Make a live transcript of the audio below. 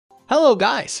Hello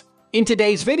guys! In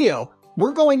today's video,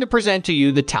 we're going to present to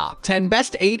you the top 10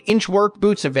 best 8-inch work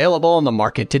boots available on the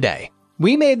market today.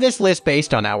 We made this list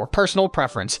based on our personal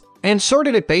preference and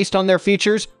sorted it based on their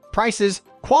features, prices,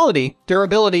 quality,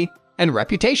 durability, and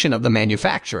reputation of the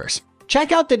manufacturers.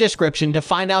 Check out the description to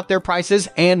find out their prices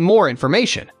and more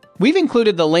information. We've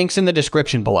included the links in the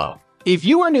description below. If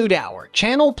you are new to our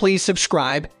channel, please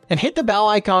subscribe and hit the bell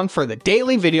icon for the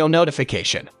daily video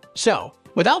notification. So,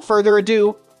 without further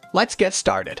ado, let's get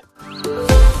started.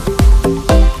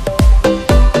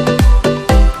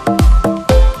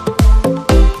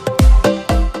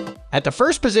 At the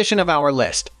first position of our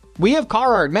list, we have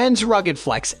Carhartt Men's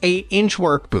Ruggedflex 8-inch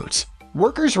work boots.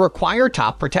 Workers require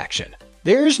top protection.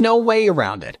 There's no way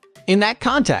around it. In that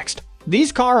context,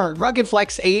 these Carhartt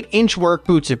Ruggedflex 8-inch work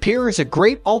boots appear as a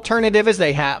great alternative as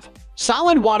they have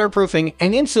solid waterproofing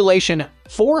and insulation,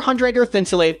 400 earth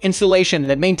insulation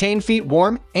that maintain feet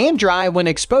warm and dry when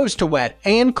exposed to wet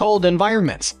and cold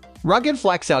environments.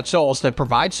 Ruggedflex outsoles that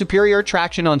provide superior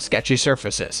traction on sketchy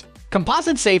surfaces.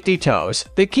 Composite safety toes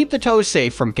that keep the toes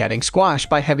safe from getting squashed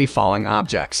by heavy falling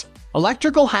objects.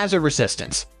 Electrical hazard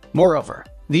resistance. Moreover,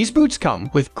 these boots come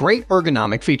with great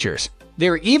ergonomic features.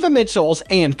 Their EVA midsoles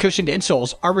and cushioned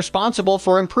insoles are responsible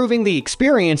for improving the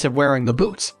experience of wearing the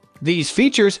boots. These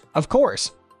features, of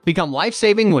course, become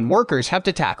life-saving when workers have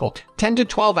to tackle 10 to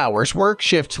 12 hours work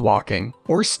shifts walking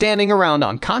or standing around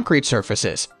on concrete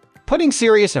surfaces, putting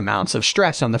serious amounts of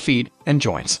stress on the feet and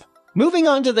joints. Moving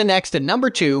on to the next at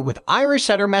number 2 with Irish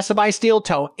Setter Mesabi Steel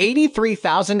Toe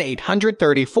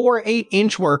 83,834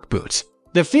 8-inch work boots.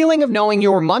 The feeling of knowing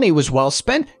your money was well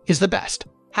spent is the best.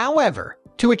 However,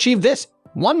 to achieve this,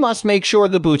 one must make sure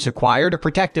the boots acquired are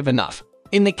protective enough.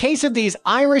 In the case of these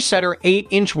Irish Setter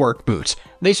 8-inch work boots,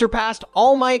 they surpassed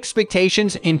all my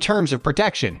expectations in terms of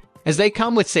protection, as they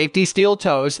come with safety steel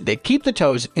toes that keep the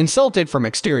toes insulated from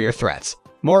exterior threats.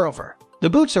 Moreover, the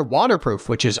boots are waterproof,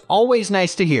 which is always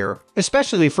nice to hear,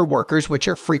 especially for workers which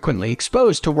are frequently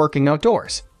exposed to working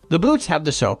outdoors. The boots have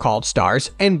the so-called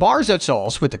stars and bars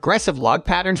outsoles with aggressive lug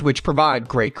patterns which provide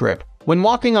great grip when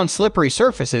walking on slippery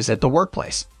surfaces at the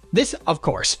workplace. This, of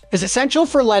course, is essential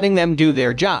for letting them do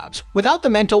their jobs without the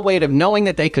mental weight of knowing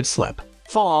that they could slip,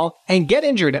 fall, and get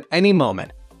injured at any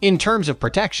moment. In terms of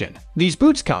protection, these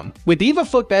boots come with EVA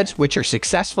footbeds which are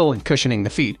successful in cushioning the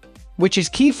feet, which is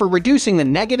key for reducing the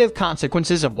negative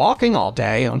consequences of walking all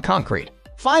day on concrete.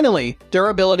 Finally,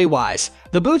 durability-wise,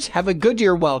 the boots have a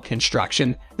Goodyear weld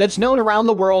construction that's known around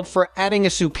the world for adding a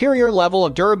superior level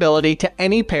of durability to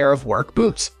any pair of work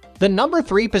boots. The number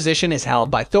 3 position is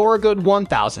held by Thorogood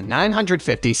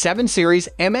 1957 Series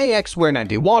MAX Wear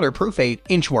 90 waterproof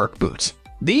 8-inch work boots.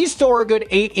 These Thorogood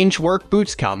 8-inch work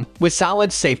boots come with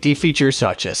solid safety features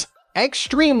such as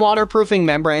extreme waterproofing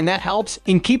membrane that helps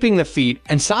in keeping the feet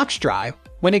and socks dry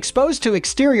when exposed to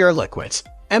exterior liquids.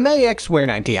 MAX Wear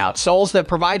 90 outsoles that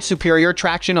provide superior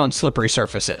traction on slippery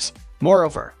surfaces.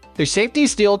 Moreover, their safety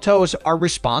steel toes are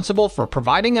responsible for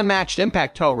providing unmatched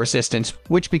impact toe resistance,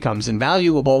 which becomes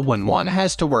invaluable when one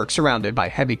has to work surrounded by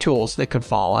heavy tools that could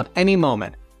fall at any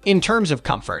moment. In terms of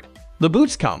comfort, the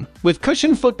boots come with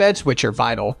cushioned footbeds which are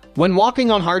vital when walking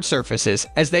on hard surfaces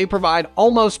as they provide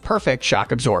almost perfect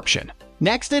shock absorption.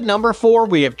 Next at number 4,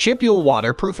 we have Chippewa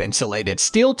Waterproof Insulated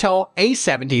Steel Toe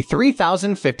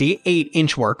A73,050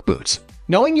 8-inch work boots.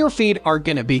 Knowing your feet are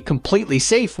gonna be completely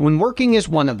safe when working is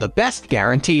one of the best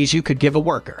guarantees you could give a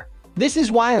worker. This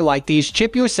is why I like these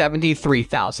Chippewa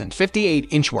 73,050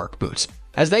 8-inch work boots,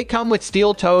 as they come with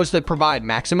steel toes that provide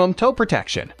maximum toe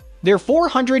protection. Their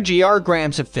 400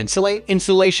 grams of Insulated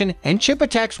insulation and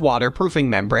Chippewa waterproofing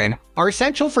membrane are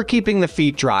essential for keeping the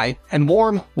feet dry and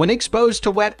warm when exposed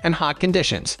to wet and hot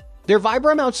conditions. Their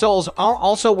Vibram outsoles are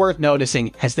also worth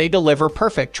noticing as they deliver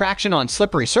perfect traction on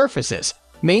slippery surfaces,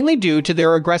 mainly due to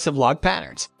their aggressive lug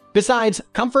patterns. Besides,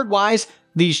 comfort-wise,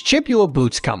 these Chippewa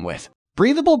boots come with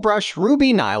breathable brush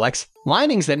ruby Nylex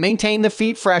linings that maintain the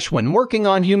feet fresh when working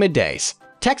on humid days,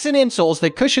 Texan insoles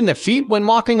that cushion the feet when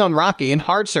walking on rocky and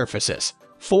hard surfaces,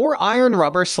 4-iron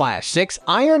rubber /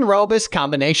 6-iron robust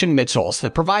combination midsoles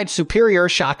that provide superior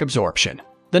shock absorption.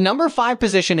 The number 5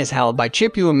 position is held by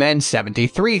Chippewa Men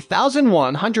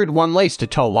 73,101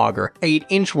 lace-to-toe logger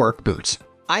 8-inch work boots.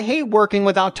 I hate working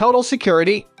without total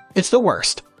security. It's the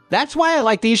worst. That's why I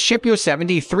like these Chippewa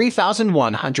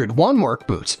 73,101 work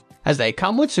boots, as they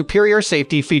come with superior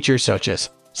safety features such as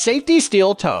safety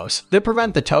steel toes that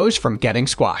prevent the toes from getting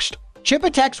squashed,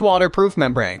 Chippewa waterproof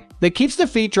membrane that keeps the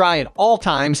feet dry at all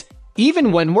times,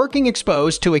 even when working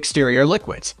exposed to exterior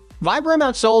liquids, Vibram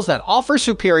outsoles that offer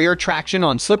superior traction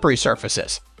on slippery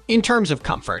surfaces. In terms of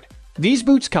comfort, these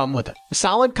boots come with a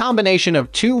solid combination of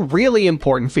 2 really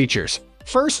important features.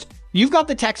 First, you've got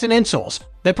the Texan insoles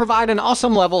that provide an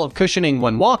awesome level of cushioning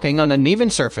when walking on uneven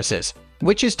surfaces,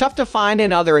 which is tough to find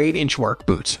in other 8-inch work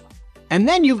boots. And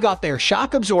then you've got their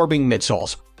shock-absorbing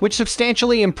midsoles, which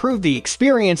substantially improve the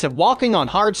experience of walking on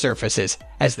hard surfaces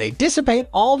as they dissipate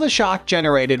all the shock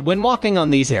generated when walking on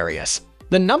these areas.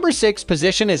 The number 6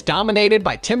 position is dominated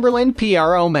by Timberland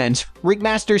PRO Men's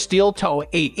Rigmaster Steel Toe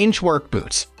 8-inch work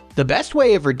boots. The best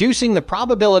way of reducing the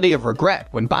probability of regret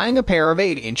when buying a pair of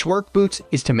 8-inch work boots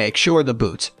is to make sure the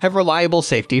boots have reliable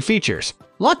safety features.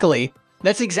 Luckily,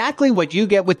 that's exactly what you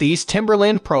get with these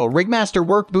Timberland PRO Rigmaster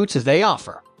work boots as they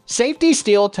offer. Safety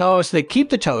steel toes that keep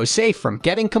the toes safe from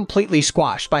getting completely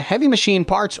squashed by heavy machine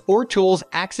parts or tools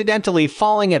accidentally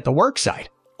falling at the worksite.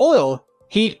 Oil,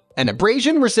 heat, and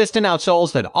abrasion-resistant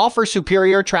outsoles that offer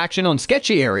superior traction on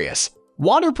sketchy areas.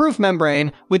 Waterproof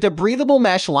membrane with a breathable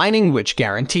mesh lining which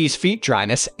guarantees feet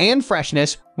dryness and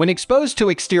freshness when exposed to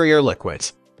exterior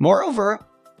liquids. Moreover,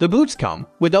 the boots come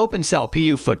with open-cell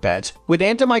PU footbeds with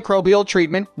antimicrobial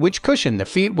treatment which cushion the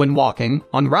feet when walking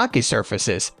on rocky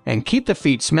surfaces and keep the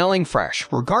feet smelling fresh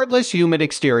regardless humid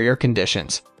exterior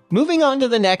conditions. Moving on to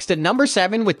the next at number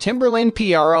 7 with Timberland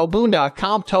PRO Boondock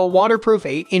Comp Toe Waterproof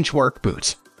 8-inch work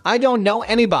boots. I don't know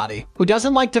anybody who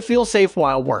doesn't like to feel safe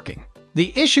while working.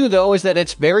 The issue though is that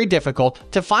it's very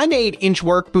difficult to find 8-inch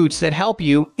work boots that help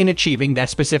you in achieving that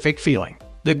specific feeling.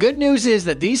 The good news is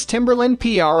that these Timberland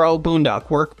PRO Boondock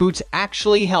work boots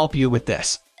actually help you with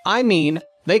this. I mean,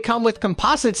 they come with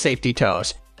composite safety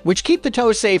toes, which keep the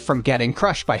toes safe from getting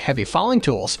crushed by heavy falling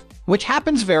tools, which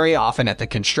happens very often at the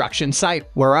construction site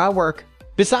where I work.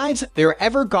 Besides, their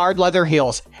EverGuard leather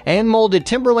heels and molded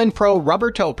Timberland PRO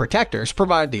rubber toe protectors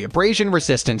provide the abrasion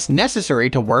resistance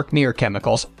necessary to work near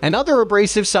chemicals and other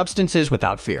abrasive substances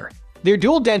without fear. Their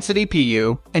dual-density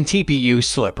PU and TPU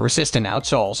slip-resistant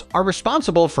outsoles are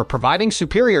responsible for providing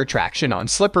superior traction on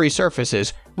slippery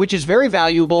surfaces, which is very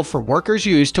valuable for workers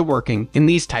used to working in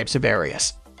these types of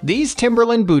areas. These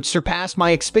Timberland boots surpass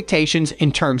my expectations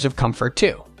in terms of comfort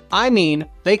too. I mean,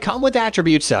 they come with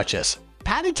attributes such as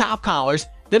padded top collars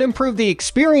that improve the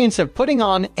experience of putting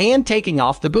on and taking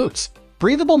off the boots,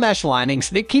 breathable mesh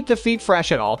linings that keep the feet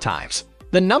fresh at all times.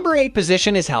 The number 8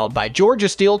 position is held by Georgia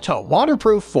Steel Toe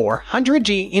Waterproof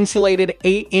 400G Insulated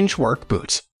 8-inch work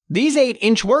boots. These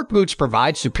 8-inch work boots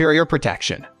provide superior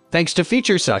protection, thanks to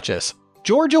features such as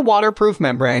Georgia waterproof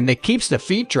membrane that keeps the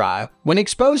feet dry when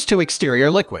exposed to exterior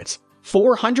liquids,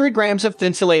 400 grams of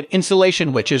Insulated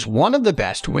insulation which is one of the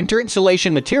best winter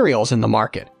insulation materials in the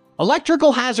market,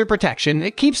 electrical hazard protection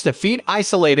that keeps the feet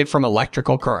isolated from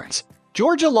electrical currents,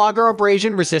 Georgia Logger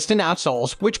abrasion-resistant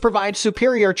outsoles which provide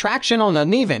superior traction on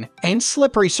uneven and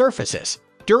slippery surfaces.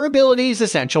 Durability is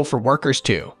essential for workers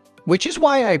too, which is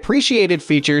why I appreciated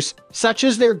features such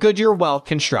as their Goodyear welt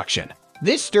construction.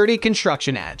 This sturdy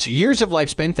construction adds years of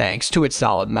lifespan thanks to its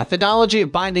solid methodology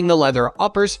of binding the leather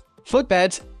uppers,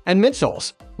 footbeds, and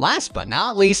midsoles. Last but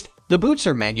not least, the boots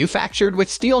are manufactured with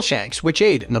steel shanks which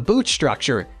aid in the boot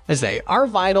structure as they are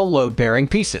vital load-bearing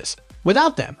pieces.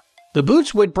 Without them, the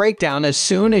boots would break down as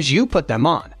soon as you put them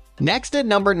on. Next at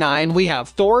number 9 we have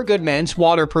Thorogood Men's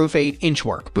Waterproof 8-inch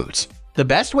work boots. The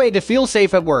best way to feel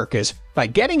safe at work is by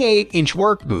getting 8-inch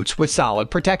work boots with solid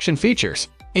protection features.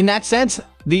 In that sense,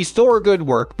 these Thorogood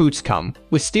work boots come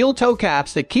with steel toe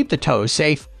caps that keep the toes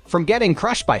safe from getting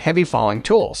crushed by heavy falling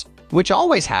tools, which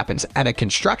always happens at a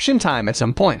construction time at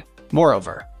some point.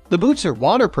 Moreover, the boots are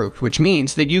waterproof, which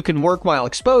means that you can work while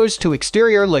exposed to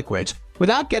exterior liquids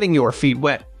without getting your feet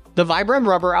wet. The Vibram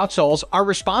rubber outsoles are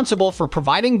responsible for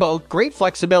providing both great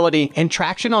flexibility and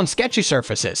traction on sketchy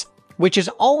surfaces, which is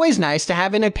always nice to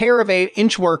have in a pair of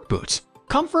 8-inch work boots.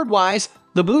 Comfort-wise,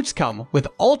 the boots come with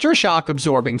ultra-shock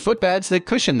absorbing footbeds that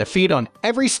cushion the feet on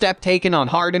every step taken on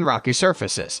hard and rocky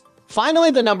surfaces.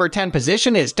 Finally, the number 10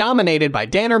 position is dominated by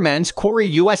Danner Men's Quarry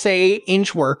USA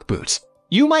 8-inch work boots.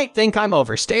 You might think I'm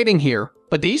overstating here,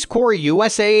 but these Quarry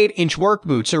USA 8-inch work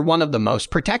boots are one of the most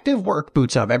protective work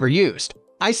boots I've ever used.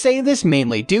 I say this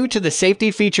mainly due to the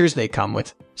safety features they come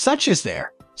with, such as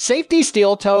their safety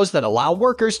steel toes that allow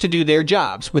workers to do their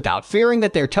jobs without fearing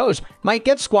that their toes might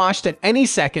get squashed at any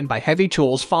second by heavy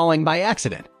tools falling by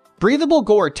accident, breathable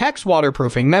Gore-Tex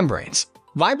waterproofing membranes,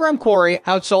 Vibram Quarry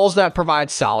outsoles that provide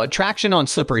solid traction on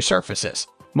slippery surfaces.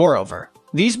 Moreover,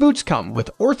 these boots come with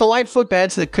ortholite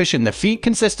footbeds that cushion the feet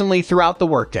consistently throughout the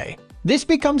workday. This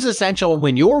becomes essential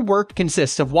when your work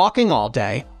consists of walking all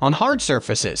day on hard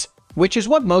surfaces, which is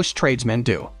what most tradesmen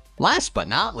do. Last but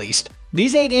not least,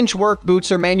 these 8-inch work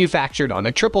boots are manufactured on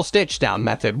a triple stitch down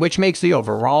method which makes the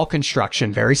overall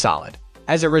construction very solid.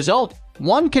 As a result,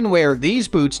 one can wear these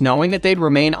boots knowing that they'd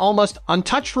remain almost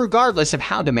untouched regardless of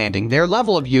how demanding their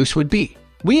level of use would be.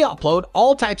 We upload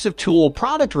all types of tool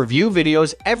product review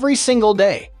videos every single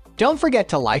day. Don't forget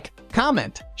to like,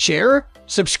 comment, share,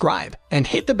 subscribe, and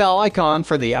hit the bell icon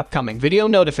for the upcoming video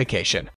notification.